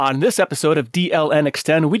On this episode of DLN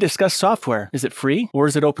Extend, we discuss software. Is it free or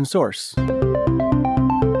is it open source?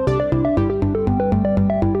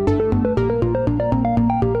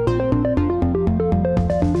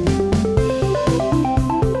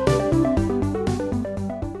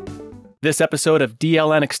 This episode of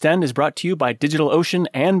DLN Extend is brought to you by DigitalOcean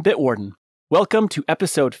and Bitwarden. Welcome to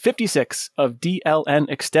episode 56 of DLN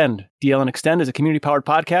Extend. DLN Extend is a community-powered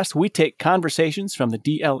podcast. We take conversations from the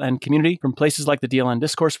DLN community from places like the DLN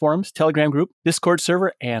Discourse Forums, Telegram group, Discord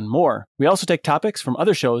server, and more. We also take topics from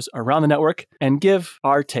other shows around the network and give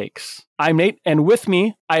our takes. I'm Nate, and with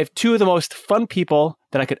me, I have two of the most fun people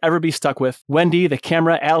that I could ever be stuck with. Wendy, the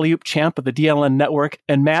camera alley-oop champ of the DLN network,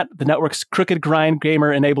 and Matt, the network's crooked grind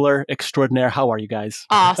gamer enabler extraordinaire. How are you guys?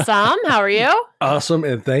 Awesome. How are you? Awesome,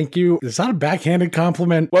 and thank you. It's not a backhanded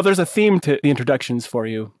compliment. Well, there's a theme to the introductions for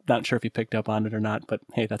you. Not sure if you picked up on it or not, but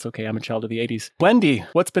hey, that's okay. I'm a child of the 80s. Wendy,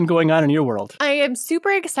 what's been going on in your world? I am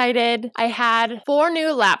super excited. I had 4 new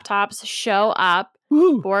laptops show up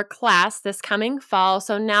for class this coming fall.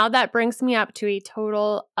 So now that brings me up to a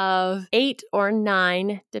total of 8 or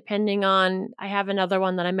 9, depending on, I have another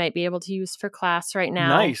one that I might be able to use for class right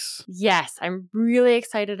now. Nice. Yes, I'm really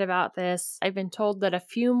excited about this. I've been told that a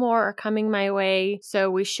few more are coming my way. So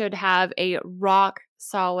we should have a rock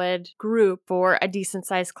solid group for a decent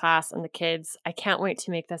sized class and the kids. I can't wait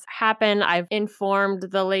to make this happen. I've informed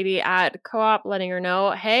the lady at co-op, letting her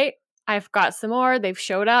know, hey, I've got some more. They've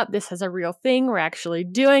showed up. This is a real thing. We're actually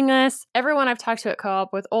doing this. Everyone I've talked to at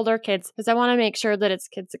co-op with older kids, because I want to make sure that it's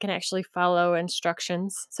kids that can actually follow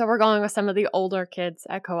instructions. So we're going with some of the older kids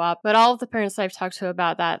at co-op. But all of the parents I've talked to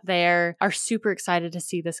about that there are super excited to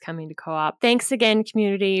see this coming to co-op. Thanks again,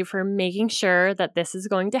 community, for making sure that this is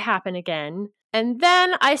going to happen again. And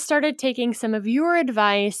then I started taking some of your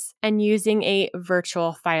advice and using a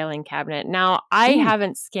virtual filing cabinet. Now, I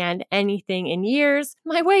haven't scanned anything in years.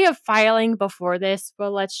 My way of filing before this,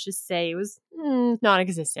 well, let's just say it was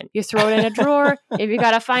non-existent. You throw it in a drawer. If you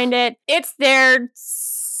gotta find it, it's there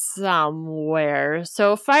somewhere.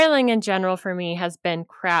 So filing in general for me has been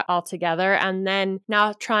crap altogether. And then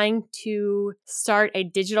now trying to start a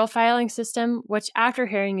digital filing system, which after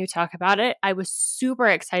hearing you talk about it, I was super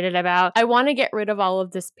excited about. I want to get rid of all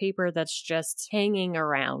of this paper that's just hanging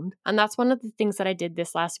around. And that's one of the things that I did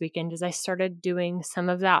this last weekend is I started doing some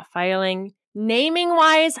of that filing. Naming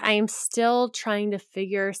wise, I am still trying to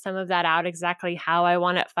figure some of that out, exactly how I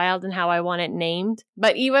want it filed and how I want it named.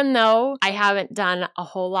 But even though I haven't done a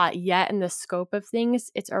whole lot yet in the scope of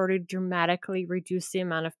things, it's already dramatically reduced the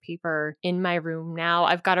amount of paper in my room now.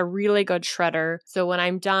 I've got a really good shredder. So when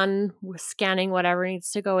I'm done with scanning whatever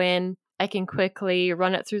needs to go in, I can quickly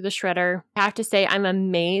run it through the shredder. I have to say, I'm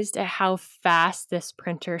amazed at how fast this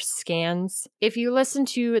printer scans. If you listen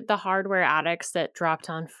to the Hardware Addicts that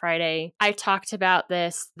dropped on Friday, I talked about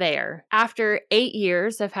this there. After 8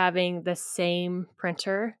 years of having the same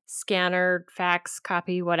printer, scanner, fax,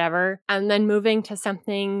 copy, whatever, and then moving to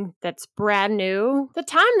something that's brand new, the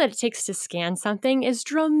time that it takes to scan something is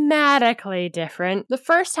dramatically different. The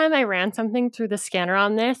first time I ran something through the scanner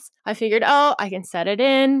on this, I figured, oh, I can set it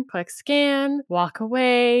in, click scan, walk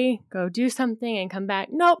away, go do something and come back.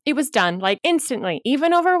 Nope, it was done like instantly,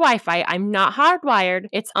 even over Wi-Fi. I'm not hardwired.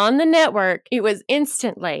 It's on the network. It was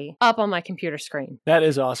instantly up on my computer screen. That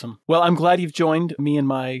is awesome. Well, I'm glad you've joined me in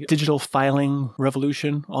my digital filing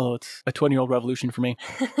revolution, although it's a 20-year-old revolution for me.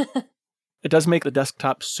 It does make the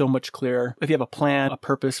desktop so much clearer. If you have a plan, a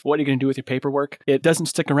purpose, what you're going to do with your paperwork, it doesn't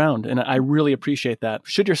stick around. And I really appreciate that.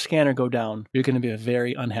 Should your scanner go down, you're going to be a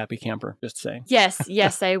very unhappy camper, just saying.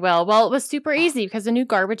 Yes, I will. Well, it was super easy because a new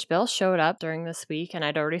garbage bill showed up during this week and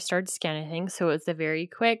I'd already started scanning things. So it was a very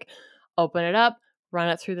quick, open it up, run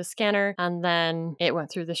it through the scanner, and then it went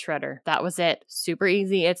through the shredder. That was it. Super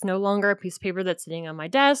easy. It's no longer a piece of paper that's sitting on my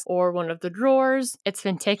desk or one of the drawers. It's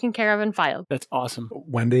been taken care of and filed. That's awesome.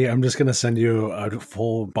 Wendy, I'm just going to send you a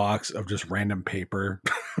full box of just random paper.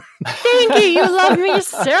 Thank you. You love me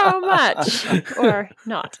so much. Or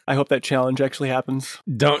not. I hope that challenge actually happens.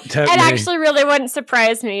 Don't tempt It me. actually really wouldn't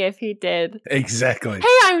surprise me if he did. Exactly.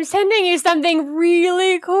 Hey, I'm sending you something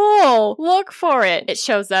really cool. Look for it. It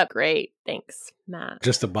shows up. Great. Thanks, Matt.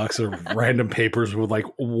 Just a box of random papers with like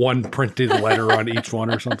one printed letter on each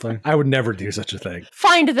one or something. I would never do such a thing.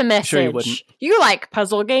 Find the message. Sure you wouldn't. You like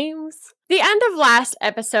puzzle games? The end of last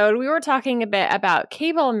episode, we were talking a bit about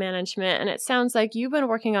cable management, and it sounds like you've been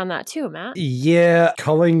working on that too, Matt. Yeah,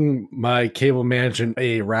 calling my cable management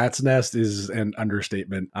a rat's nest is an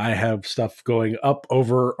understatement. I have stuff going up,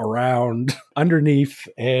 over, around, underneath,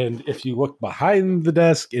 and if you look behind the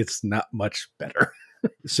desk, it's not much better.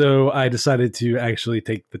 So I decided to actually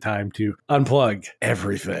take the time to unplug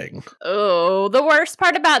everything. Oh, the worst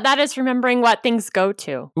part about that is remembering what things go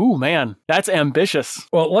to. Ooh, man, that's ambitious.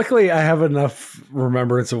 Well, luckily I have enough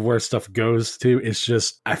remembrance of where stuff goes to. It's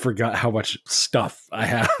just I forgot how much stuff I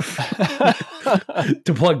have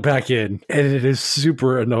to plug back in. And it is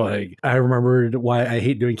super annoying. I remembered why I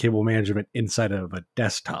hate doing cable management inside of a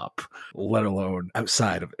desktop, let alone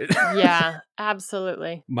outside of it. Yeah,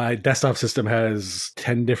 absolutely. My desktop system has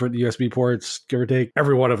 10 different USB ports, give or take.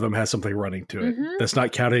 Every one of them has something running to it. Mhm. That's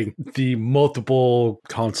not counting the multiple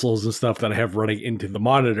consoles and stuff that I have running into the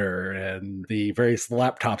monitor and the various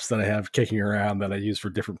laptops that I have kicking around that I use for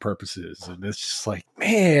different purposes. And it's just like,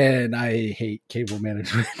 man, I hate cable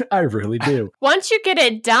management. I really do. Once you get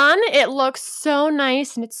it done, it looks so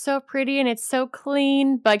nice and it's so pretty and it's so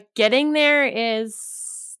clean, but getting there is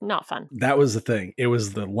not fun. That was the thing. It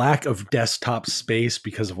was the lack of desktop space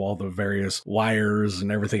because of all the various wires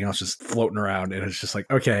and everything else just floating around. And it's just like,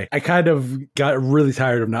 okay, I kind of got really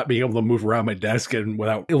tired of not being able to move around my desk and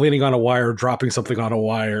without leaning on a wire, dropping something on a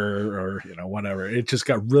wire or, whatever. It just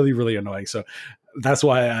got really, really annoying. So that's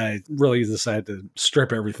why I really decided to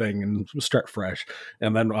strip everything and start fresh.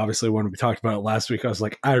 And then obviously when we talked about it last week, I was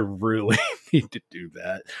like, I really need to do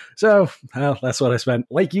that. So that's what I spent,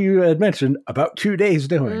 like you had mentioned, about 2 days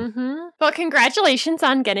doing. Mm-hmm. Well, congratulations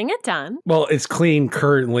on getting it done. Well, it's clean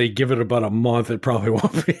currently. Give it about a month. It probably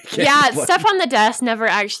won't be again. Yeah, stuff on the desk never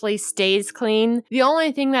actually stays clean. The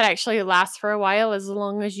only thing that actually lasts for a while, as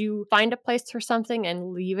long as you find a place for something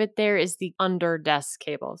and leave it there, is the under desk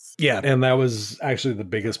cables. Yeah, and that was actually the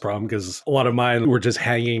biggest problem because a lot of mine were just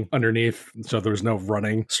hanging underneath. So there was no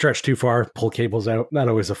running. Stretch too far, pull cables out. Not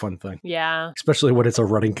always a fun thing. Yeah. Especially when it's a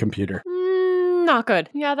running computer. Not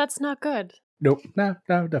good. Yeah, that's not good. Nope. No,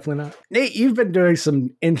 definitely not. Nate, you've been doing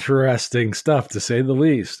some interesting stuff, to say the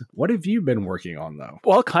least. What have you been working on, though?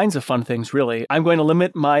 All kinds of fun things, really. I'm going to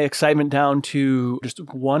limit my excitement down to just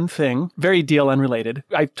one thing, very DLN related.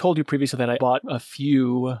 I told you previously that I bought a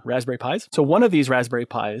few Raspberry Pis. So one of these Raspberry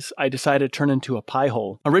Pis, I decided to turn into a Pi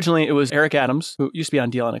hole. Originally, it was Eric Adams, who used to be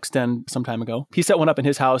on DLN Extend some time ago. He set one up in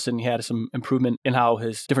his house and he had some improvement in how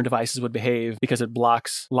his different devices would behave because it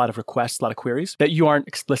blocks a lot of requests, a lot of queries that you aren't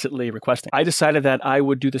explicitly requesting. I decided that I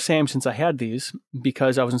would do the same since I had these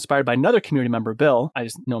because I was inspired by another community member, Bill. I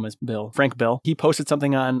just know him as Bill, Frank Bill. He posted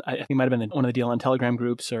something on, I think it might have been one of the DLN Telegram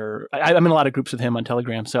groups, or I'm in a lot of groups with him on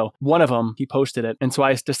Telegram. So one of them, he posted it. And so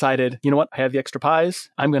I decided, you know what? I have the extra Pis.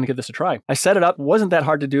 I'm going to give this a try. I set it up. It wasn't that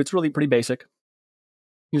hard to do. It's really pretty basic.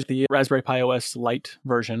 Use the Raspberry Pi OS Lite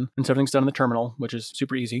version, and so everything's done in the terminal, which is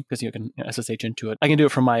super easy because you can SSH into it. I can do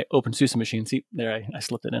it from my OpenSUSE machine. See, there I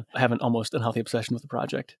slipped it in. I have an almost unhealthy obsession with the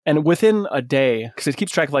project. And within a day, because it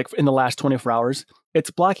keeps track of in the last 24 hours, it's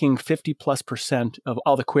blocking 50+% of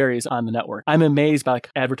all the queries on the network. I'm amazed by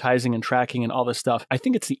advertising and tracking and all this stuff. I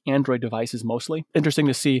think it's the Android devices mostly. Interesting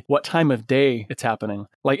to see what time of day it's happening.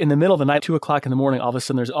 Like in the middle of the night, 2 o'clock in the morning, all of a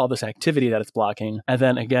sudden there's all this activity that it's blocking. And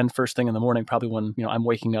then again, first thing in the morning, probably when I'm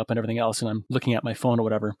waking up and everything else and I'm looking at my phone or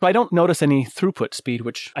whatever. So I don't notice any throughput speed,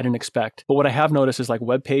 which I didn't expect. But what I have noticed is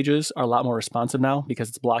web pages are a lot more responsive now because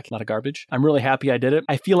it's blocking a lot of garbage. I'm really happy I did it.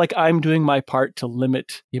 I feel like I'm doing my part to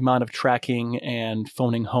limit the amount of tracking and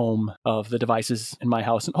phoning home of the devices in my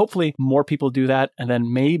house. And hopefully more people do that. And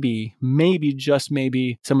then maybe, just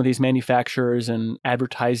maybe, some of these manufacturers and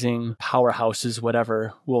advertising powerhouses,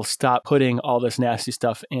 whatever, will stop putting all this nasty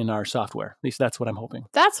stuff in our software. At least that's what I'm hoping.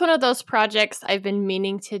 That's one of those projects I've been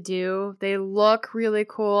meaning to do. They look really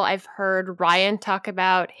cool. I've heard Ryan talk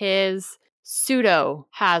about his. Sudo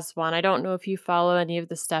has one. I don't know if you follow any of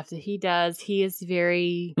the stuff that he does. He is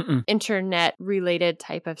very internet related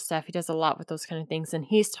type of stuff. He does a lot with those kind of things. And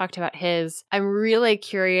he's talked about his. I'm really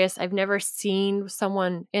curious. I've never seen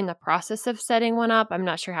someone in the process of setting one up. I'm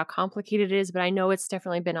not sure how complicated it is, but I know it's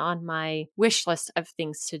definitely been on my wish list of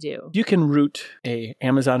things to do. You can root a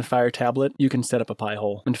Amazon Fire tablet. You can set up a Pi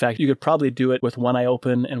hole. In fact, you could probably do it with one eye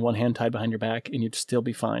open and one hand tied behind your back, and you'd still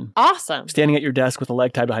be fine. Awesome. Standing at your desk with a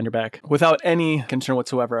leg tied behind your back without any concern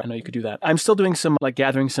whatsoever. I know you could do that. I'm still doing some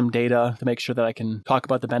gathering some data to make sure that I can talk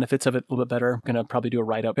about the benefits of it a little bit better. I'm going to probably do a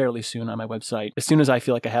write-up fairly soon on my website. As soon as I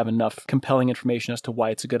feel like I have enough compelling information as to why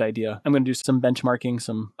it's a good idea, I'm going to do some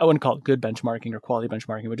benchmarking, I wouldn't call it good benchmarking or quality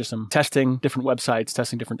benchmarking, but just some testing different websites,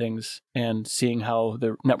 testing different things, and seeing how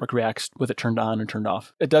the network reacts with it turned on and turned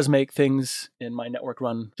off. It does make things in my network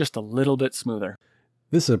run just a little bit smoother.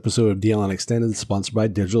 This episode of DLN Extended is sponsored by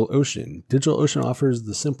DigitalOcean. DigitalOcean offers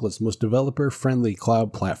the simplest, most developer-friendly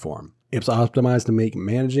cloud platform. It's optimized to make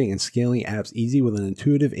managing and scaling apps easy with an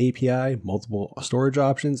intuitive API, multiple storage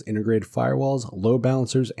options, integrated firewalls, load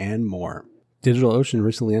balancers, and more. DigitalOcean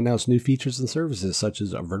recently announced new features and services such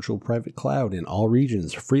as a virtual private cloud in all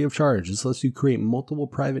regions, free of charge. This lets you create multiple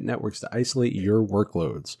private networks to isolate your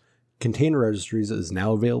workloads. Container Registries is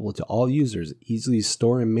now available to all users. Easily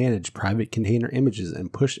store and manage private container images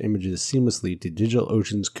and push images seamlessly to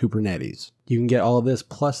DigitalOcean's Kubernetes. You can get all of this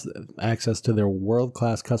plus access to their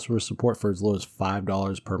world-class customer support for as low as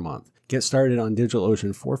 $5 per month. Get started on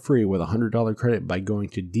DigitalOcean for free with a $100 credit by going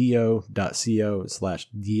to do.co/DLN,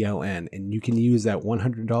 and you can use that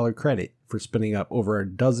 $100 credit for spinning up over a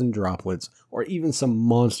dozen droplets or even some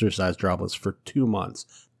monster-sized droplets for 2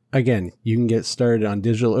 months. Again, you can get started on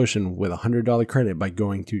DigitalOcean with a $100 credit by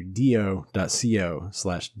going to do.co/DLN.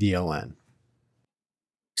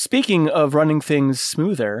 Speaking of running things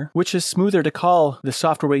smoother, which is smoother to call the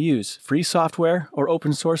software we use, free software or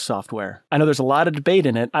open source software? I know there's a lot of debate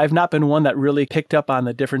in it. I've not been one that really picked up on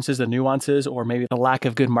the differences, the nuances, or maybe the lack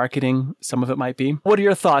of good marketing. Some of it might be. What are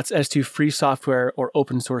your thoughts as to free software or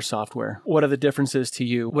open source software? What are the differences to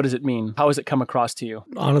you? What does it mean? How has it come across to you?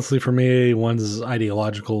 Honestly, for me, one's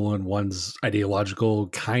ideological and one's ideological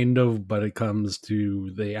kind of, but it comes to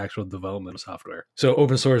the actual development of software. So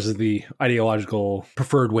open source is the ideological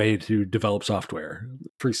preferred way to develop software.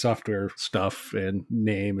 Free software stuff and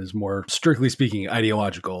name is more, strictly speaking,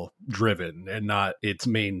 ideological driven and not its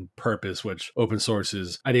main purpose, which open source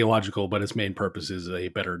is ideological, but its main purpose is a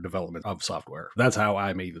better development of software. That's how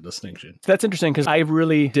I make the distinction. That's interesting because I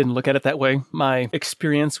really didn't look at it that way. My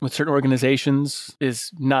experience with certain organizations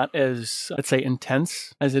is not as, let's say,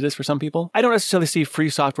 intense as it is for some people. I don't necessarily see free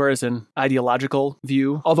software as an ideological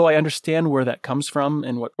view, although I understand where that comes from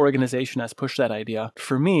and what organization has pushed that idea.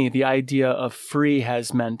 For me, the idea of free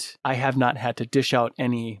has meant I have not had to dish out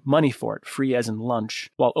any money for it, free as in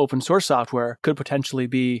lunch, while open source software could potentially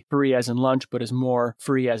be free as in lunch, but is more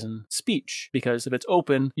free as in speech, because if it's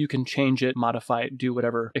open, you can change it, modify it, do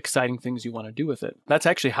whatever exciting things you want to do with it. That's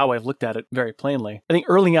actually how I've looked at it very plainly. I think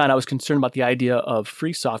early on, I was concerned about the idea of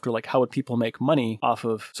free software, like how would people make money off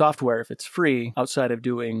of software if it's free outside of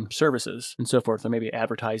doing services and so forth, or maybe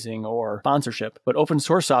advertising or sponsorship. But open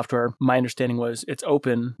source software, my understanding was it's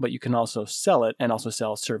open, but you can also sell it and also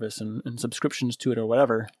sell service and subscriptions to it or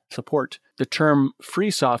whatever, support. The term free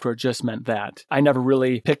software just meant that. I never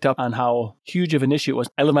really picked up on how huge of an issue it was.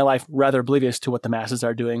 I live my life rather oblivious to what the masses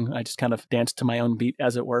are doing. I just kind of danced to my own beat,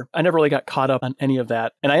 as it were. I never really got caught up on any of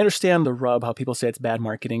that. And I understand the rub, how people say it's bad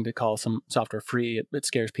marketing to call some software free. It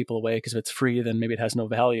scares people away because if it's free, then maybe it has no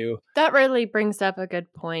value. That really brings up a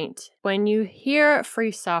good point. When you hear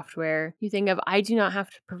free software, you think of, I do not have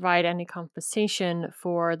to provide any compensation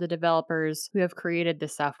for the developers who have created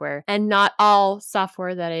this software. And not all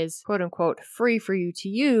software that is quote unquote free for you to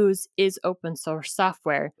use is open source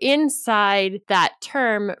software. Inside that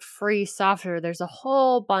term, free software, there's a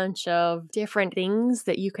whole bunch of different things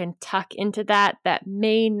that you can tuck into that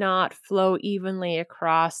may not flow evenly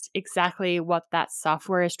across exactly what that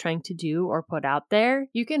software is trying to do or put out there.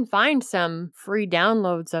 You can find some free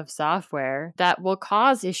downloads of software that will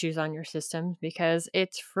cause issues on your systems because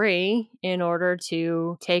it's free in order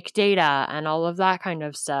to take data and all of that kind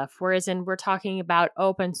of stuff. Whereas we're talking about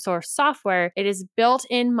open source software, it is built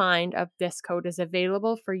in mind of this code is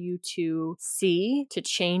available for you to see, to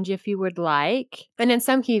change if you would like. And in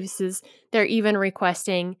some cases, they're even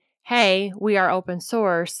requesting, hey, we are open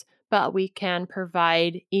source, but we can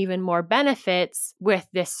provide even more benefits with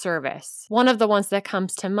this service. One of the ones that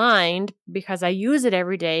comes to mind, because I use it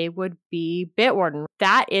every day, would be Bitwarden.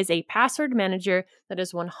 That is a password manager that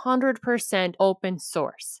is 100% open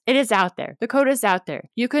source. It is out there. The code is out there.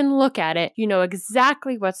 You can look at it. You know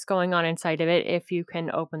exactly what's going on inside of it if you can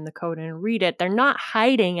open the code and read it. They're not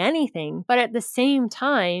hiding anything, but at the same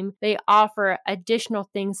time, they offer additional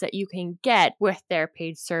things that you can get with their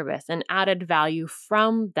paid service and added value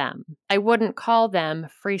from them. I wouldn't call them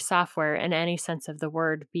free software in any sense of the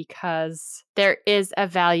word because there is a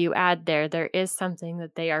value add there. There is something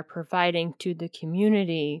that they are providing to the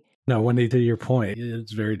community. No, Wendy, to your point,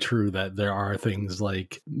 it's very true that there are things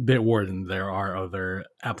like Bitwarden, there are other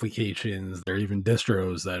applications, there are even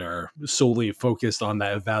distros that are solely focused on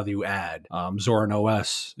that value add. Zorin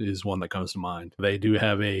OS is one that comes to mind. They do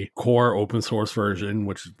have a core open source version,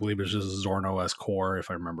 which I believe is just Zorin OS core,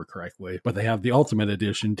 if I remember correctly. But they have the Ultimate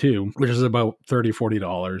Edition too, which is about $30,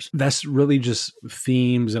 $40. That's really just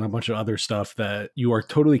themes and a bunch of other stuff that you are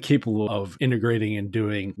totally capable of integrating and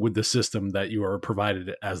doing with the system that you are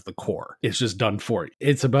provided as the core. It's just done for you.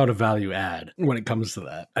 It's about a value add when it comes to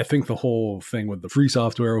that. I think the whole thing with the free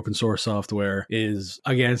software, open source software is,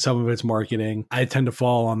 again, some of it's marketing. I tend to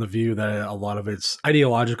fall on the view that a lot of it's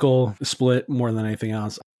ideological split more than anything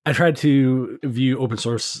else. I tried to view open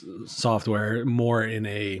source software more in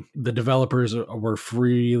the developers were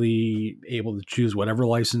freely able to choose whatever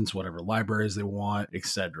license, whatever libraries they want,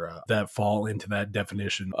 etc., that fall into that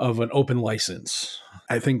definition of an open license.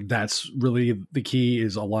 I think that's really the key,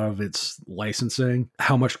 is a lot of it's licensing.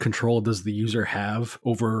 How much control does the user have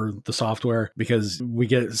over the software? Because we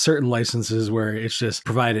get certain licenses where it's just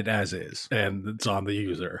provided as is and it's on the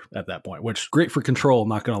user at that point, which great for control,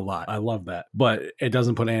 not going to lie. I love that. But it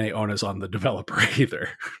doesn't put any onus on the developer either.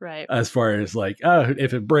 Right. As far as like,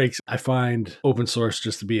 if it breaks, I find open source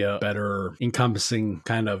just to be a better encompassing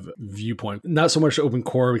kind of viewpoint. Not so much open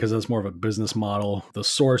core, because that's more of a business model. The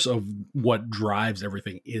source of what drives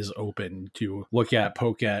everything is open to look at,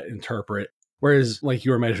 poke at, interpret. Whereas, like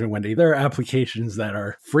you were mentioning, Wendy, there are applications that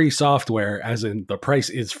are free software, as in the price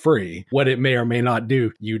is free. What it may or may not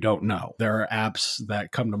do, you don't know. There are apps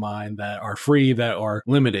that come to mind that are free, that are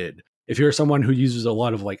limited. If you're someone who uses a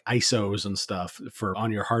lot of like ISOs and stuff for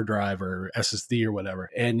on your hard drive or SSD or whatever,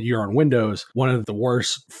 and you're on Windows, one of the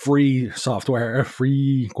worst free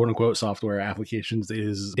quote unquote software applications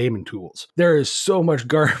is Daemon Tools. There is so much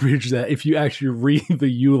garbage that if you actually read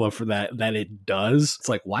the EULA for that it does, it's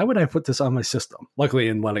like, why would I put this on my system? Luckily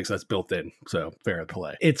in Linux that's built in, so fair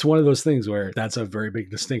play. It's one of those things where that's a very big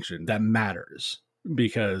distinction that matters.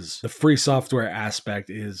 Because the free software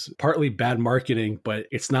aspect is partly bad marketing, but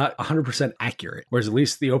it's not 100% accurate. Whereas at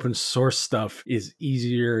least the open source stuff is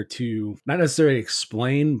easier to not necessarily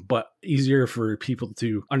explain, but easier for people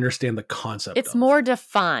to understand the concept. It's more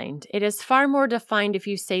defined. It is far more defined if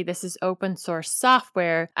you say this is open source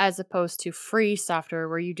software as opposed to free software,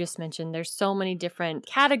 where you just mentioned there's so many different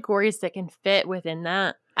categories that can fit within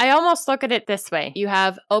that. I almost look at it this way. You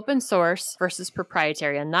have open source versus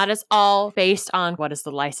proprietary, and that is all based on what does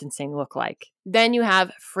the licensing look like. Then you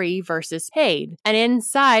have free versus paid. And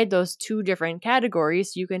inside those two different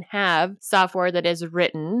categories, you can have software that is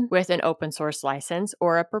written with an open source license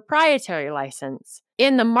or a proprietary license.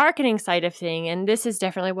 In the marketing side of thing, and this is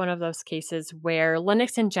definitely one of those cases where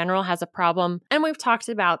Linux in general has a problem, and we've talked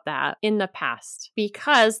about that in the past,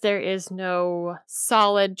 because there is no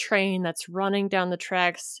solid train that's running down the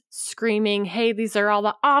tracks screaming, hey, these are all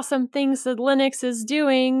the awesome things that Linux is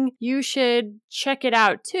doing. You should check it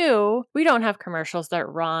out too. We don't have commercials that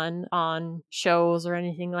run on shows or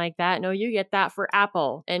anything like that. No, you get that for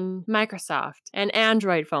Apple and Microsoft and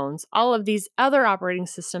Android phones, all of these other operating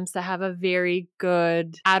systems that have a very good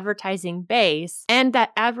advertising base, and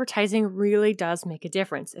that advertising really does make a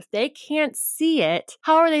difference. If they can't see it,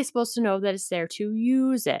 how are they supposed to know that it's there to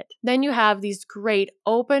use it? Then you have these great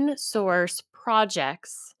open source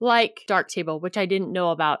projects like Darktable, which I didn't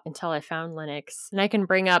know about until I found Linux. And I can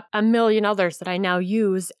bring up a million others that I now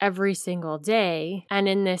use every single day. And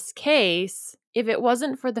in this case, if it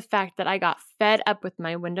wasn't for the fact that I got fed up with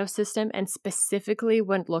my Windows system and specifically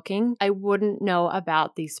went looking, I wouldn't know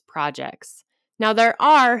about these projects. Now, there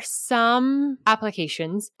are some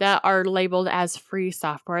applications that are labeled as free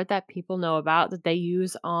software that people know about, that they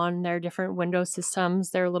use on their different Windows systems.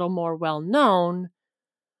 They're a little more well-known.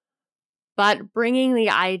 But bringing the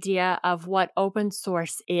idea of what open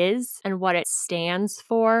source is and what it stands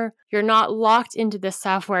for, you're not locked into this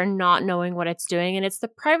software not knowing what it's doing. And it's the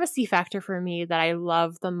privacy factor for me that I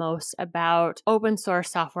love the most about open source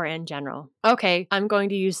software in general. Okay, I'm going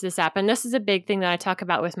to use this app. And this is a big thing that I talk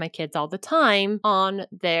about with my kids all the time on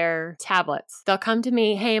their tablets. They'll come to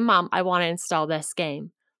me, hey, Mom, I want to install this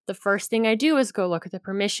game. The first thing I do is go look at the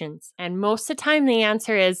permissions. And most of the time the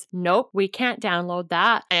answer is, nope, we can't download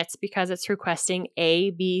that. And it's because it's requesting A,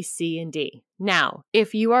 B, C, and D. Now,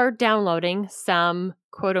 if you are downloading some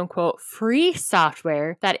quote unquote free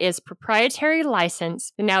software that is proprietary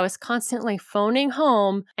license and now is constantly phoning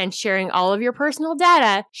home and sharing all of your personal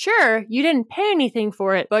data, sure, you didn't pay anything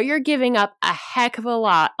for it, but you're giving up a heck of a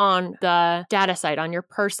lot on the data side, on your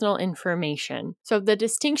personal information. So the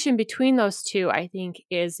distinction between those two, I think,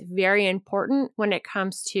 is very important when it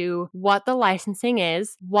comes to what the licensing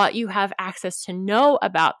is, what you have access to know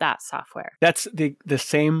about that software. That's the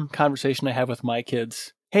same conversation I have with my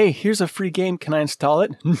kids. Hey, here's a free game. Can I install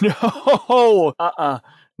it? No.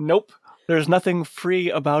 Nope. There's nothing free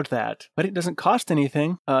about that. But it doesn't cost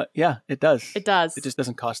anything. Yeah, it does. It does. It just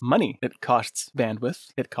doesn't cost money. It costs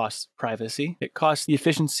bandwidth. It costs privacy. It costs the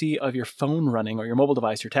efficiency of your phone running or your mobile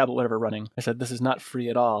device, your tablet, whatever running. I said, this is not free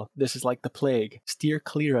at all. This is like the plague. Steer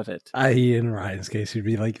clear of it. In Ryan's case, you'd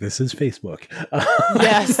be like, this is Facebook.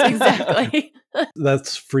 Yes, exactly.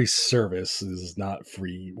 That's free service, is not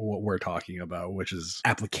free what we're talking about, which is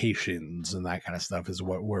applications and that kind of stuff is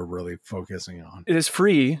what we're really focusing on. It is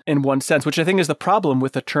free in one sense, which I think is the problem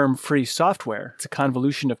with the term free software. It's a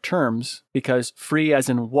convolution of terms because free as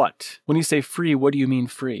in what? When you say free, what do you mean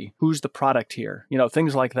free? Who's the product here?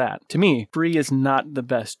 Things like that. To me, free is not the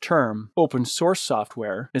best term. Open source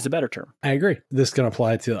software is a better term. I agree. This can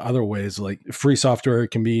apply to other ways. Like free software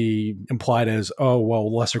can be implied as,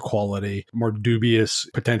 lesser quality, more dubious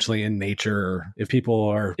potentially in nature. If people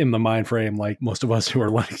are in the mind frame, like most of us who are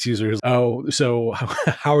Linux users, so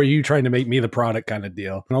how are you trying to make me the product kind of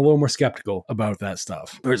deal? I'm a little more skeptical about that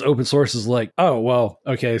stuff. Whereas open source is like,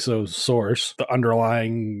 so source, the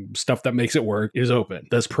underlying stuff that makes it work is open.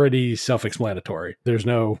 That's pretty self-explanatory. There's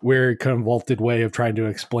no weird convoluted way of trying to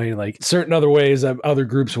explain like certain other ways that other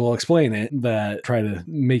groups will explain it that try to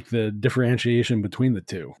make the differentiation between the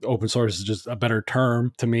two. Open source is just a better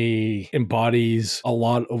term, to me, embodies a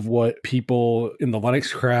lot of what people in the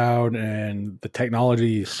Linux crowd and the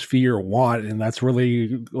technology sphere want, and that's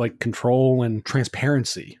really like control and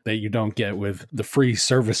transparency that you don't get with the free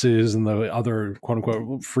services and the other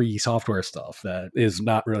quote-unquote free software stuff that is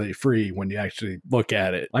not really free when you actually look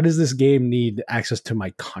at it. Why does this game need access to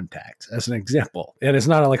my contacts, as an example? And it's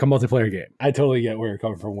not like a multiplayer game. I totally get where you're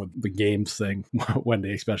coming from with the games thing,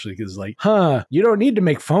 Wendy, especially, because like, you don't need to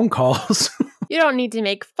make phone calls. You don't need to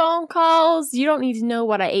make phone calls. You don't need to know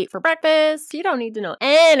what I ate for breakfast. You don't need to know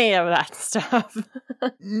any of that stuff.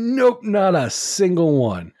 Nope, not a single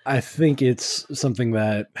one. I think it's something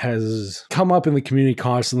that has come up in the community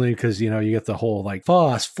constantly because, you get the whole like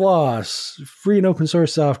floss, free and open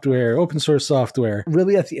source software.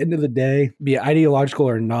 Really, at the end of the day, be it ideological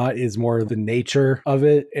or not, is more the nature of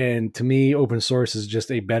it. And to me, open source is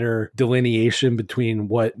just a better delineation between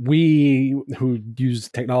what we who use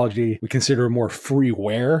technology we consider more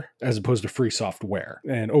freeware as opposed to free software.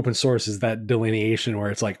 And open source is that delineation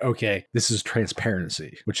where it's like, okay, this is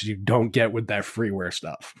transparency, which you don't get with that freeware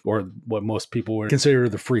stuff or what most people would consider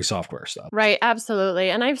the free software stuff. Right,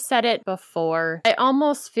 absolutely. And I've said it before. I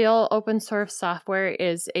almost feel open source software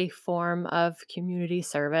is a form of community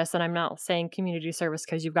service. And I'm not saying community service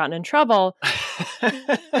because you've gotten in trouble.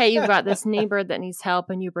 Hey, you've got this neighbor that needs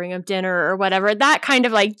help and you bring him dinner or whatever. That kind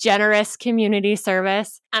of like generous community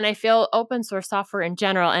service. And I feel open source software in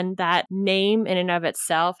general and that name in and of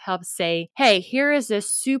itself helps say, hey, here is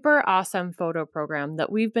this super awesome photo program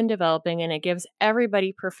that we've been developing and it gives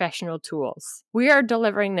everybody professional tools. We are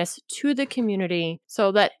delivering this to the community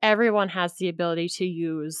so that everyone has the ability to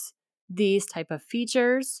use these type of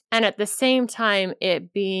features. And at the same time,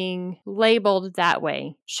 it being labeled that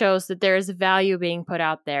way shows that there is value being put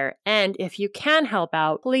out there. And if you can help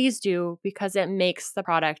out, please do, because it makes the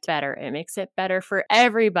product better. It makes it better for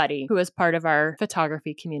everybody who is part of our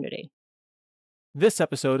photography community. This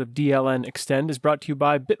episode of DLN Extend is brought to you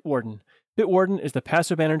by Bitwarden. Bitwarden is the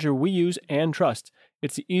password manager we use and trust.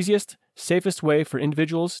 It's the easiest, safest way for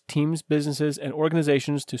individuals, teams, businesses, and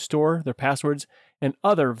organizations to store their passwords and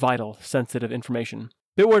other vital, sensitive information.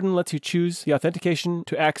 Bitwarden lets you choose the authentication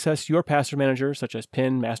to access your password manager, such as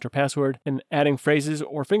PIN, master password, and adding phrases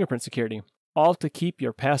or fingerprint security, all to keep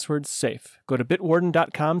your passwords safe. Go to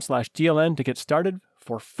bitwarden.com/DLN to get started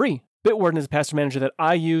for free. Bitwarden is a password manager that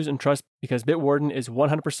I use and trust because Bitwarden is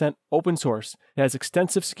 100% open source. It has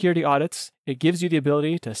extensive security audits. It gives you the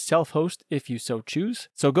ability to self-host if you so choose.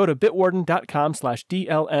 So go to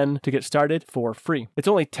bitwarden.com/DLN to get started for free. It's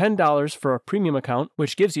only $10 for a premium account,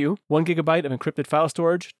 which gives you 1 gigabyte of encrypted file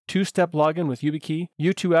storage, 2-step login with YubiKey,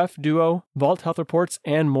 U2F, Duo, Vault Health Reports,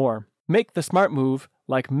 and more. Make the smart move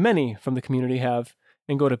like many from the community have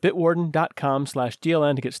and go to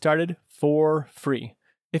bitwarden.com/DLN to get started for free.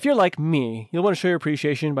 If you're like me, you'll want to show your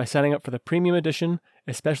appreciation by signing up for the Premium Edition,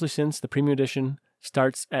 especially since the Premium Edition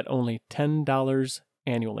starts at only $10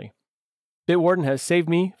 annually. Bitwarden has saved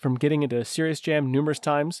me from getting into a serious jam numerous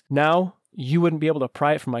times. Now, you wouldn't be able to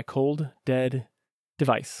pry it from my cold, dead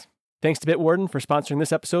device. Thanks to Bitwarden for sponsoring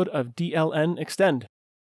this episode of DLN Extend.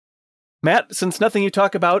 Matt, since nothing you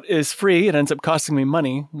talk about is free, it ends up costing me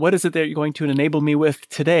money. What is it that you're going to enable me with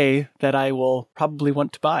today that I will probably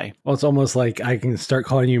want to buy? Well, it's almost like I can start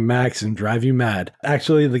calling you Max and drive you mad.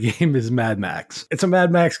 Actually, the game is Mad Max. It's a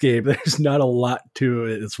Mad Max game. There's not a lot to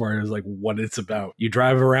it as far as like what it's about. You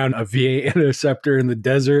drive around a V8 Interceptor in the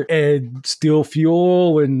desert and steal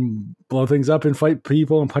fuel and blow things up and fight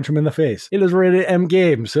people and punch them in the face. It is rated M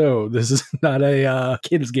game, so this is not a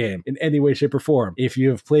kids game in any way, shape, or form. If you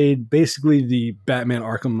have played basically the Batman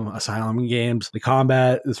Arkham Asylum games, the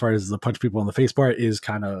combat, as far as the punch people in the face part, is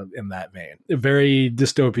kind of in that vein. A very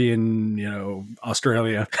dystopian,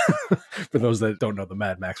 Australia, for those that don't know the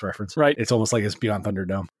Mad Max reference. Right. It's almost like it's Beyond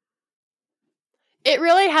Thunderdome. It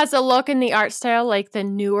really has a look in the art style like the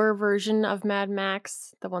newer version of Mad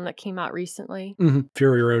Max, the one that came out recently. Mm-hmm.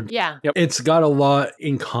 Fury Road. Yeah. Yep. It's got a lot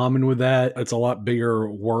in common with that. It's a lot bigger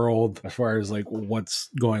world as far as like what's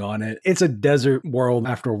going on in it. It's a desert world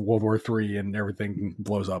after World War III and everything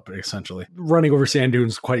blows up, essentially. Running over sand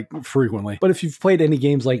dunes quite frequently. But if you've played any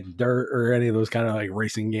games like Dirt or any of those kind of like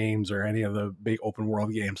racing games or any of the big open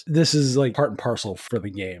world games, this is like part and parcel for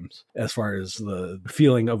the games as far as the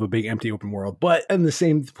feeling of a big empty open world. But at the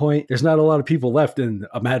same point, there's not a lot of people left in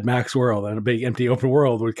a Mad Max world, and a big empty open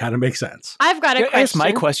world would kind of make sense. I've got a question. I guess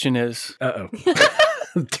my question is... Uh-oh.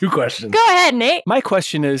 2 questions. Go ahead, Nate. My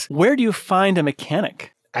question is, where do you find a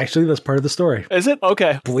mechanic? Actually, that's part of the story. Is it?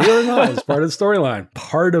 Okay. Believe it or not, it's part of the storyline.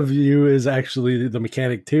 Part of you is actually the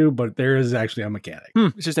mechanic too, but there is actually a mechanic.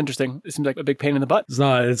 It's just interesting. It seems like a big pain in the butt. It's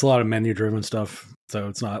not, it's a lot of menu driven stuff. So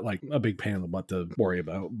it's not like a big pain in the butt to worry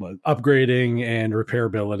about, but upgrading and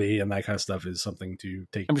repairability and that kind of stuff is something to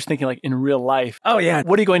take. I'm just thinking like in real life. Oh yeah.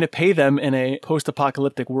 What are you going to pay them in a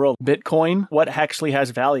post-apocalyptic world? Bitcoin? What actually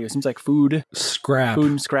has value? It seems like food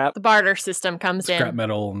and scrap. The barter system comes in. Scrap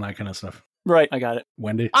metal and that kind of stuff. Right, I got it.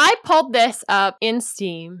 Wendy? I pulled this up in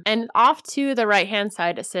Steam, and off to the right-hand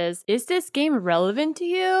side it says, is this game relevant to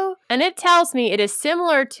you? And it tells me it is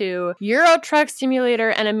similar to Euro Truck Simulator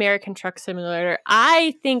and American Truck Simulator.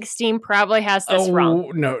 I think Steam probably has this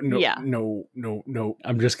wrong. No.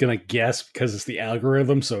 I'm just going to guess because it's the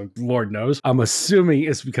algorithm, so Lord knows. I'm assuming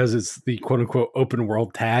it's because it's the quote-unquote open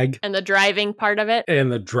world tag. And the driving part of it.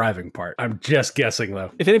 And the driving part. I'm just guessing, though.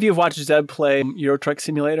 If any of you have watched Zeb play Euro Truck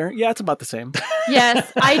Simulator, yeah, it's about the same. Yes,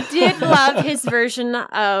 I did love his version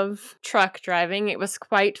of truck driving. It was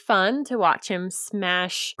quite fun to watch him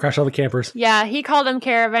crash all the campers. Yeah, he called them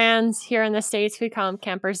caravans. Here in the States, we call them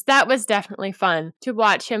campers. That was definitely fun to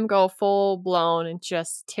watch him go full blown and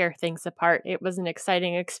just tear things apart. It was an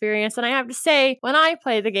exciting experience. And I have to say, when I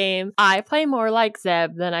play the game, I play more like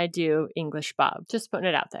Zeb than I do English Bob. Just putting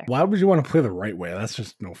it out there. Why would you want to play the right way? That's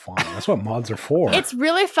just no fun. That's what mods are for. It's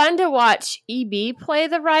really fun to watch EB play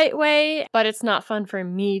the right way, but it's not fun for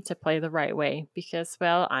me to play the right way because,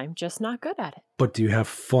 well, I'm just not good at it. But do you have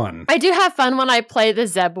fun? I do have fun when I play the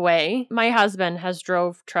Zeb way. My husband has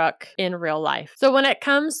drove truck in real life. So when it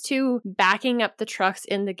comes to backing up the trucks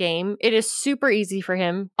in the game, it is super easy for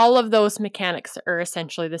him. All of those mechanics are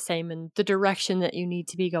essentially the same in the direction that you need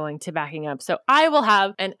to be going to backing up. So I will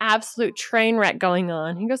have an absolute train wreck going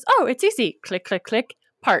on. He goes, oh, it's easy. Click, click, click.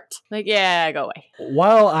 Part. Like, yeah, go away.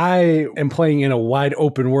 While I am playing in a wide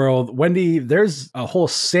open world, Wendy, there's a whole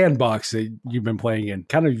sandbox that you've been playing in,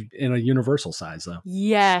 kind of in a universal size, though.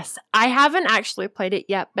 Yes. I haven't actually played it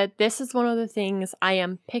yet, but this is one of the things I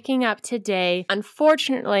am picking up today.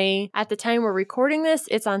 Unfortunately, at the time we're recording this,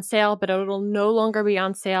 it's on sale, but it'll no longer be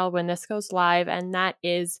on sale when this goes live, and that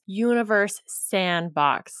is Universe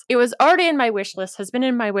Sandbox. It was already in my wish list, has been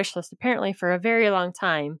in my wish list apparently for a very long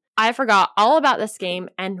time. I forgot all about this game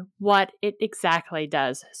and what it exactly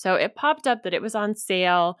does. So it popped up that it was on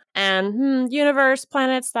sale and universe,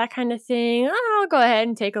 planets, that kind of thing. I'll go ahead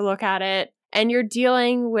and take a look at it. And you're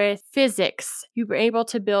dealing with physics. You were able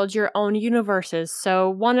to build your own universes. So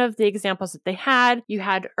one of the examples that they had, you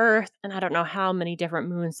had Earth, and I don't know how many different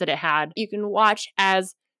moons that it had. You can watch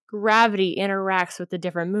as gravity interacts with the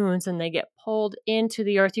different moons and they get pulled into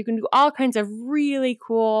the Earth. You can do all kinds of really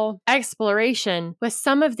cool exploration with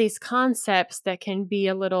some of these concepts that can be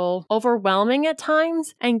a little overwhelming at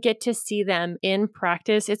times and get to see them in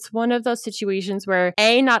practice. It's one of those situations where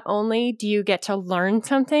not only do you get to learn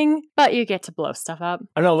something, but you get to blow stuff up.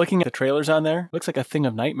 I don't know, looking at the trailers on there, looks like a thing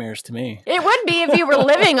of nightmares to me. It would be if you were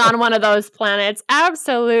living on one of those planets.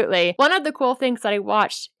 Absolutely. One of the cool things that I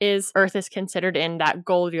watched is Earth is considered in that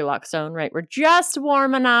Goldilocks zone, right? We're just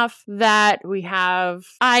warm enough that we have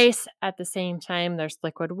ice. At the same time, there's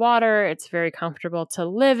liquid water. It's very comfortable to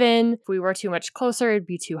live in. If we were too much closer, it'd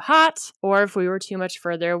be too hot. Or if we were too much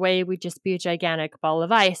further away, we'd just be a gigantic ball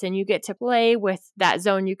of ice. And you get to play with that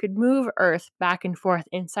zone. You could move Earth back and forth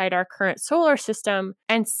inside our current solar system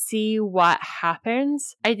and see what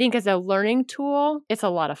happens. I think as a learning tool, it's a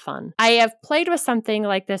lot of fun. I have played with something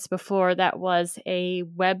like this before that was a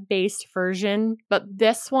web-based version, but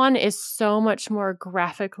this one is so much more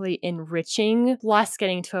graphically enriching, plus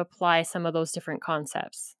getting to apply some of those different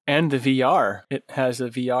concepts. And the VR. It has a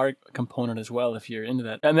VR component as well if you're into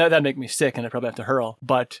that. And that'd make me sick and I'd probably have to hurl.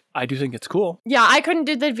 But I do think it's cool. Yeah, I couldn't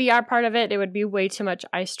do the VR part of it. It would be way too much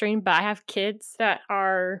eye strain, but I have kids that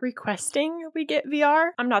are requesting we get VR.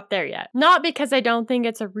 I'm not there yet. Not because I don't think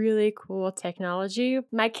it's a really cool technology.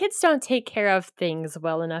 My kids don't take care of things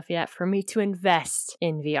well enough yet for me to invest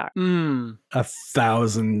in VR.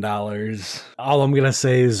 $1,000. All I'm going to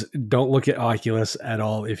say is don't look at Oculus at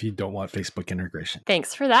all if you don't want Facebook integration.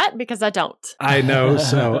 Thanks for that, because I don't. I know.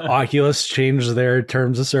 So Oculus changed their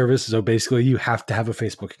terms of service. So basically you have to have a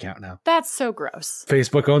Facebook account now. That's so gross.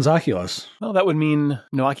 Facebook owns Oculus. Well, that would mean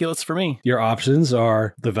no Oculus for me. Your options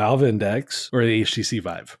are the Valve Index or the HTC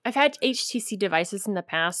Vive. I've had HTC devices in the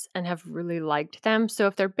past and have really liked them. So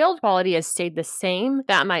if their build quality has stayed the same,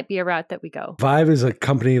 that might be a route that we go. Vive is a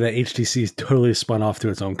company that HTC totally spun off to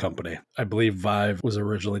its own company. I believe Vive was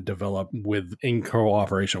originally developed in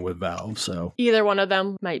cooperation with Valve. So either one of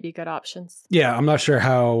them might be good options. Yeah, I'm not sure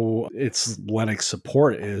how its Linux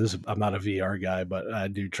support is. I'm not a VR guy, but I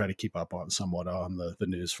do try to keep up on somewhat on the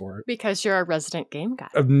news for it. Because you're a resident game guy.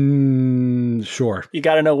 Sure. You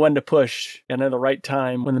got to know when to push and at the right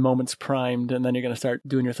time when the moment's primed, and then you're going to start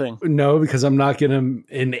doing your thing. No, because I'm not going to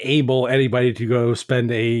enable anybody to go spend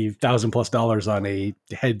 $1,000+ on a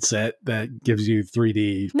headset that gives you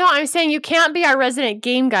 3D. No, I'm saying you can't be our resident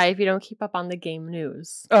game guy if you don't keep up on the game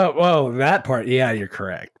news. Oh, well, that part, yeah, you're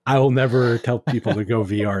correct. I will never tell people to go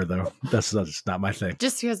VR, though. That's not my thing.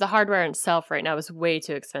 Just because the hardware itself right now is way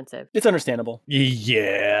too expensive. It's understandable.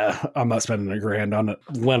 Yeah, I'm not spending $1,000 on a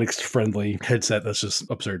Linux-friendly headset. That's just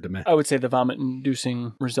absurd to me. I would say the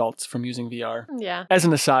vomit-inducing results from using VR. Yeah. As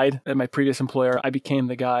an aside, at my previous employer, I became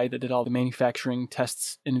the guy that did all the manufacturing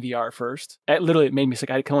tests in VR first. It made me sick.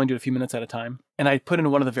 I could only do it a few minutes at a time. And I put in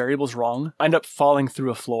one of the variables wrong. I ended up falling through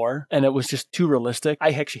a floor, and it was just too realistic. I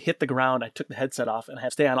actually hit the ground. I took the headset off, and I had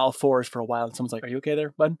to stay on all fours for a while. And someone's like, "Are you okay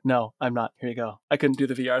there, bud?" "No, I'm not. Here you go." I couldn't do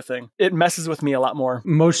the VR thing. It messes with me a lot more.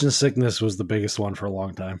 Motion sickness was the biggest one for a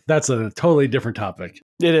long time. That's a totally different topic.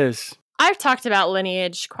 It is. I've talked about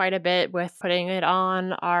Lineage quite a bit with putting it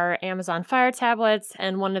on our Amazon Fire tablets,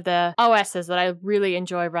 and one of the OSs that I really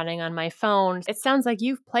enjoy running on my phone. It sounds like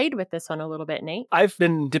you've played with this one a little bit, Nate. I've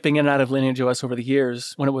been dipping in and out of Lineage OS over the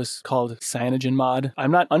years when it was called CyanogenMod.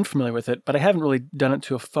 I'm not unfamiliar with it, but I haven't really done it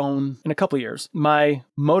to a phone in a couple of years. My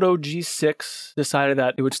Moto G6 decided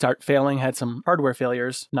that it would start failing, had some hardware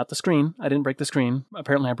failures, not the screen. I didn't break the screen.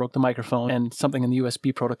 Apparently I broke the microphone, and something in the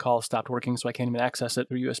USB protocol stopped working, so I can't even access it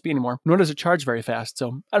through USB anymore. Nor does it charge very fast, so I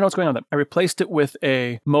don't know what's going on with it. I replaced it with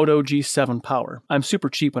a Moto G7 Power. I'm super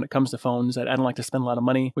cheap when it comes to phones. I don't like to spend a lot of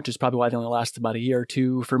money, which is probably why they only last about a year or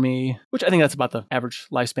two for me, which I think that's about the average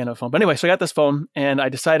lifespan of a phone. But anyway, so I got this phone, and I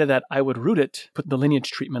decided that I would root it, put the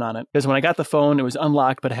Lineage treatment on it. Because when I got the phone, it was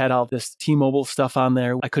unlocked, but it had all this T-Mobile stuff on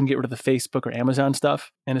there. I couldn't get rid of the Facebook or Amazon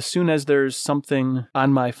stuff. And as soon as there's something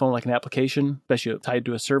on my phone, like an application, especially tied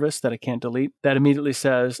to a service that I can't delete, that immediately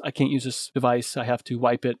says, I can't use this device. I have to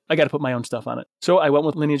wipe it. I got to put my own stuff on it. So I went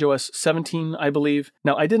with Lineage OS 17, I believe.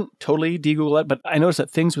 Now, I didn't totally de-Google it, but I noticed that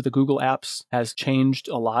things with the Google apps has changed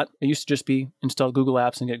a lot. It used to just be install Google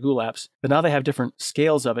apps and get Google apps, but now they have different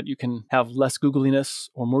scales of it. You can have less Googliness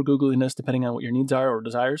or more Googliness depending on what your needs are or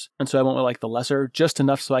desires. And so I went with like the lesser, just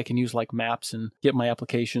enough so I can use like maps and get my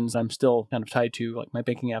applications I'm still kind of tied to, like my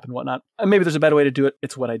banking app and whatnot. And maybe there's a better way to do it.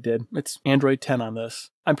 It's what I did. It's Android 10 on this.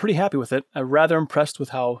 I'm pretty happy with it. I'm rather impressed with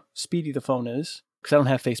how speedy the phone is. Because I don't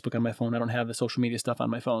have Facebook on my phone. I don't have the social media stuff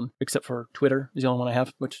on my phone, except for Twitter is the only one I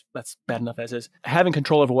have, which that's bad enough as is. Having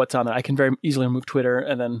control over what's on there, I can very easily remove Twitter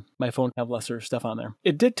and then my phone have lesser stuff on there.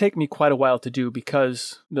 It did take me quite a while to do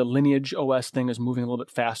because the Lineage OS thing is moving a little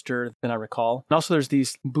bit faster than I recall. And also there's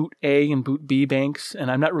these boot A and boot B banks,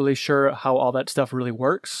 and I'm not really sure how all that stuff really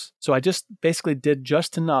works. So I just basically did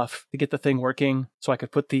just enough to get the thing working so I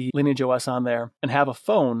could put the Lineage OS on there and have a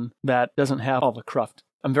phone that doesn't have all the cruft.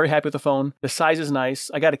 I'm very happy with the phone. The size is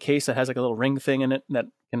nice. I got a case that has like a little ring thing in it that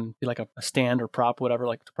can be like a stand or prop, whatever,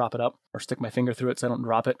 like to prop it up or stick my finger through it so I don't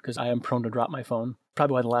drop it because I am prone to drop my phone.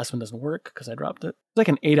 Probably why the last one doesn't work because I dropped it. It's like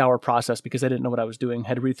an 8-hour process because I didn't know what I was doing.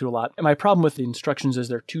 Had to read through a lot. And my problem with the instructions is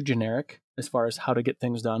they're too generic as far as how to get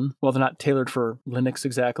things done. Well, they're not tailored for Linux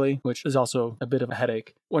exactly, which is also a bit of a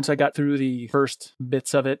headache. Once I got through the first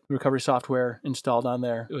bits of it, recovery software installed on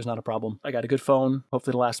there, it was not a problem. I got a good phone.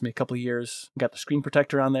 Hopefully it'll last me a couple of years. Got the screen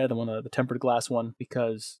protector on there, the tempered glass one,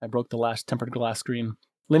 because I broke the last tempered glass screen.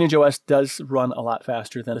 Lineage OS does run a lot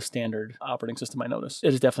faster than a standard operating system, I notice.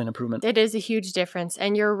 It is definitely an improvement. It is a huge difference.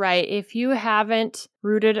 And you're right. If you haven't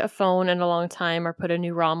rooted a phone in a long time or put a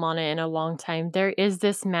new ROM on it in a long time, there is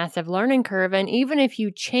this massive learning curve. And even if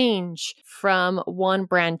you change from one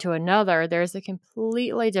brand to another, there's a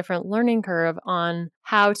completely different learning curve on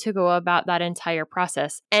how to go about that entire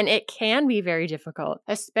process. And it can be very difficult,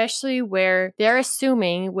 especially where they're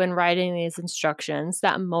assuming when writing these instructions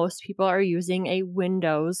that most people are using a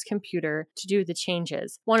Windows computer to do the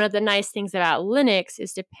changes. One of the nice things about Linux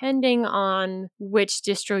is depending on which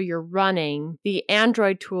distro you're running, the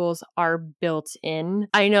Android tools are built in.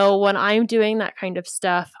 I know when I'm doing that kind of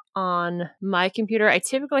stuff on my computer, I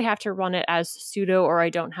typically have to run it as sudo or I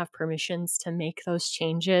don't have permissions to make those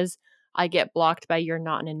changes. I get blocked by "you're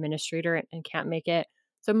not an administrator" and can't make it.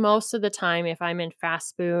 So most of the time, if I'm in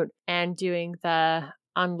fastboot and doing the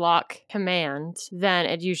unlock command, then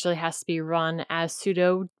it usually has to be run as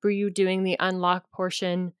sudo. Were you doing the unlock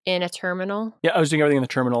portion in a terminal? Yeah, I was doing everything in the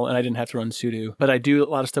terminal and I didn't have to run sudo, but I do a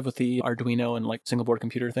lot of stuff with the Arduino and like single board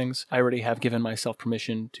computer things. I already have given myself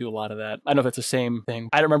permission to a lot of that. I don't know if it's the same thing.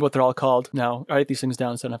 I don't remember what they're all called now. I write these things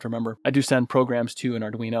down so I don't have to remember. I do send programs to an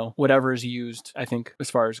Arduino. Whatever is used, I think,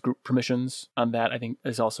 as far as group permissions on that, I think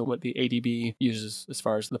is also what the ADB uses as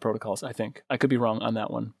far as the protocols, I think. I could be wrong on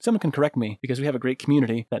that one. Someone can correct me because we have a great community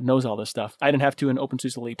that knows all this stuff. I didn't have to in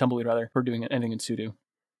OpenSUSE Tumbleweed for doing anything in sudo.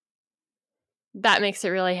 That makes it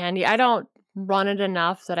really handy. I don't run it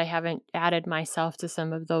enough that I haven't added myself to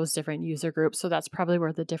some of those different user groups. So that's probably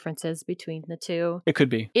where the difference is between the two. It could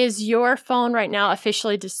be. Is your phone right now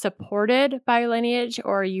officially supported by Lineage,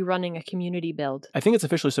 or are you running a community build? I think it's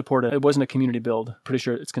officially supported. It wasn't a community build. Pretty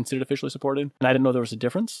sure it's considered officially supported. And I didn't know there was a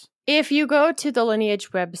difference. If you go to the Lineage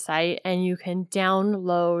website and you can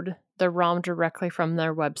download the ROM directly from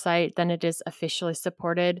their website, then it is officially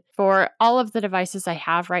supported. For all of the devices I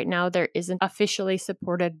have right now, there is an officially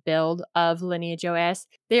supported build of Lineage OS.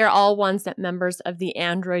 They are all ones that members of the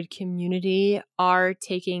Android community are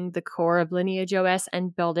taking the core of Lineage OS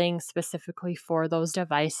and building specifically for those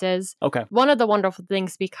devices. Okay. One of the wonderful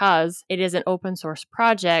things, because it is an open source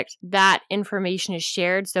project, that information is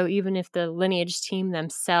shared. So even if the Lineage team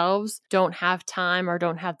themselves don't have time or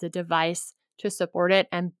don't have the device to support it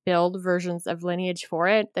and build versions of Lineage for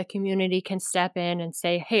it, the community can step in and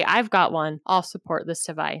say, hey, I've got one. I'll support this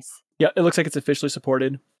device. Yeah, it looks like it's officially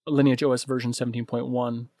supported. Lineage OS version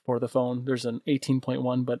 17.1 for the phone. There's an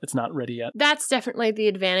 18.1, but it's not ready yet. That's definitely the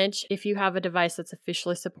advantage. If you have a device that's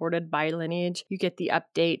officially supported by Lineage, you get the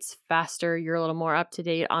updates faster. You're a little more up to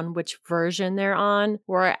date on which version they're on.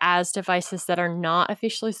 Whereas devices that are not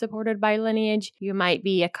officially supported by Lineage, you might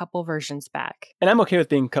be a couple versions back. And I'm okay with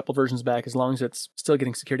being a couple versions back as long as it's still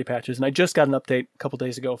getting security patches. And I just got an update a couple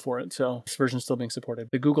days ago for it. So this version is still being supported.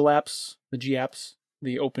 The Google apps, the G apps,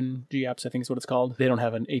 the Open G apps, I think is what it's called. They don't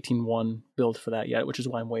have an 18.1 build for that yet, which is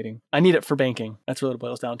why I'm waiting. I need it for banking. That's really what it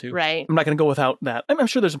boils down to. Right. I'm not going to go without that. I'm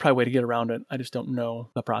sure there's a probably way to get around it. I just don't know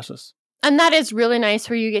the process. And that is really nice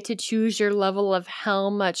where you get to choose your level of how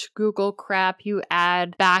much Google crap you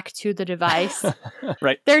add back to the device.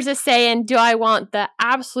 Right. There's a saying, do I want the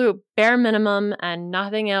absolute bare minimum and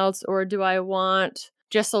nothing else, or do I want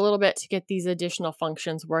just a little bit to get these additional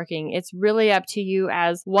functions working? It's really up to you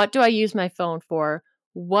as what do I use my phone for?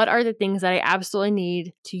 What are the things that I absolutely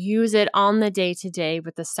need to use it on the day-to-day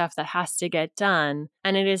with the stuff that has to get done?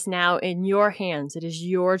 And it is now in your hands. It is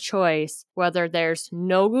your choice whether there's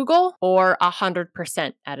no Google or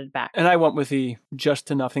 100% added back. And I went with the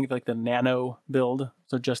just enough, I think like the Nano build.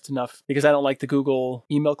 So just enough, because I don't like the Google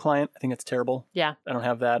email client. I think it's terrible. Yeah. I don't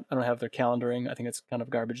have that. I don't have their calendaring. I think it's kind of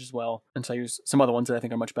garbage as well. And so I use some other ones that I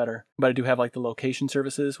think are much better. But I do have like the location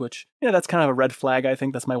services, which, that's kind of a red flag. I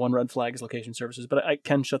think that's my one red flag is location services. But I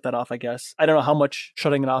can shut that off, I guess. I don't know how much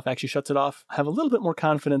shutting it off actually shuts it off. I have a little bit more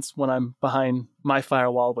confidence when I'm behind my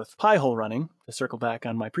firewall with Pi-hole running, to circle back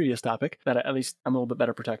on my previous topic, that at least I'm a little bit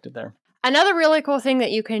better protected there. Another really cool thing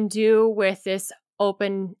that you can do with this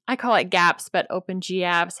open, I call it GApps, but Open G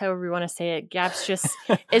apps, however you want to say it. GApps just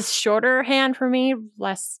is shorter hand for me,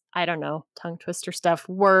 less, I don't know, tongue twister stuff,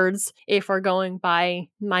 words, if we're going by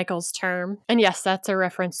Michael's term. And yes, that's a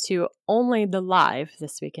reference to Only the Live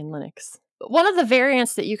This Week in Linux. One of the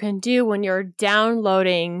variants that you can do when you're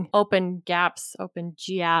downloading Open GApps, Open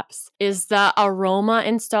G apps, is the Aroma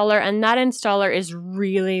installer. And that installer is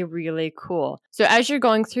really, really cool. So as you're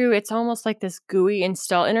going through, it's almost like this GUI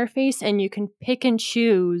install interface, and you can pick and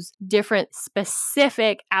choose different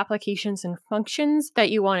specific applications and functions that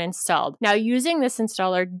you want installed. Now, using this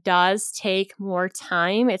installer does take more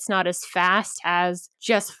time. It's not as fast as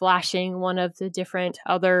just flashing one of the different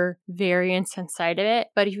other variants inside of it.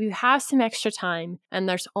 But if you have some extra time and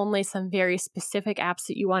there's only some very specific apps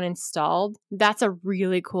that you want installed, that's a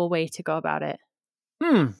really cool way to go about it.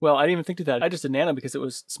 Well, I didn't even think to that. I just did Nano because it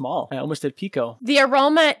was small. I almost did Pico. The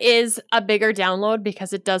Aroma is a bigger download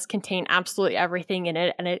because it does contain absolutely everything in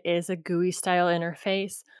it, and it is a GUI style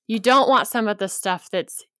interface. You don't want some of the stuff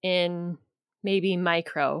that's in maybe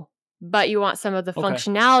Micro, but you want some of the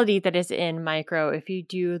functionality that is in Micro. If you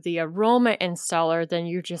do the Aroma installer, then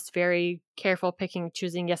you're just very careful picking,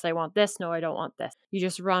 choosing, yes, I want this, no, I don't want this. You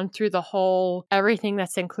just run through the whole, everything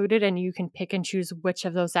that's included, and you can pick and choose which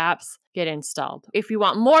of those apps get installed. If you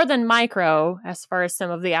want more than Micro, as far as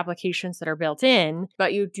some of the applications that are built in,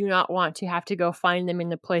 but you do not want to have to go find them in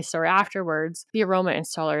the Play Store afterwards, the Aroma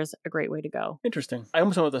installer is a great way to go. Interesting. I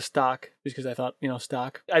almost went with the stock just because I thought,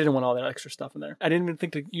 stock. I didn't want all that extra stuff in there. I didn't even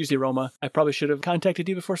think to use the Aroma. I probably should have contacted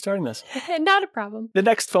you before starting this. Not a problem. The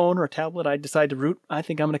next phone or tablet I decide to root, I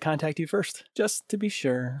think I'm going to contact you first, just to be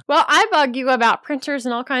sure. Well, I bug you about printers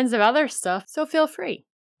and all kinds of other stuff, so feel free.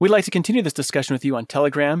 We'd like to continue this discussion with you on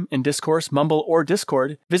Telegram, in Discourse, Mumble, or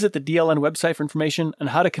Discord. Visit the DLN website for information on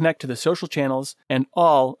how to connect to the social channels and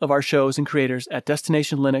all of our shows and creators at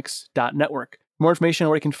destinationlinux.network. For more information on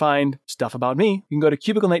where you can find stuff about me, you can go to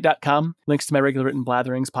cubiclenate.com. Links to my regular written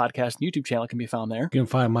blatherings podcast and YouTube channel can be found there. You can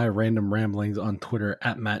find my random ramblings on Twitter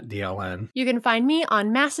at MattDLN. You can find me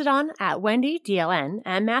on Mastodon at WendyDLN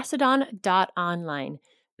and mastodon.online.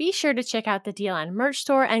 Be sure to check out the DLN merch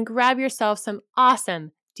store and grab yourself some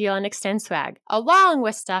awesome DLN Extend swag, along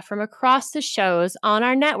with stuff from across the shows on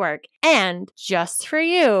our network. And just for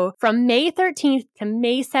you, from May 13th to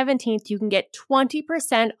May 17th, you can get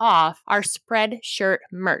 20% off our Spreadshirt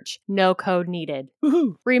merch. No code needed.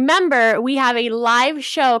 Woohoo! Remember, we have a live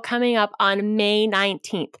show coming up on May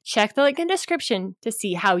 19th. Check the link in the description to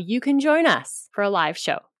see how you can join us for a live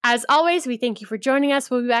show. As always, we thank you for joining us.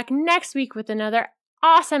 We'll be back next week with another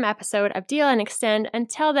awesome episode of DLN Extend.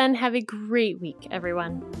 Until then, have a great week,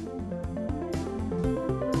 everyone.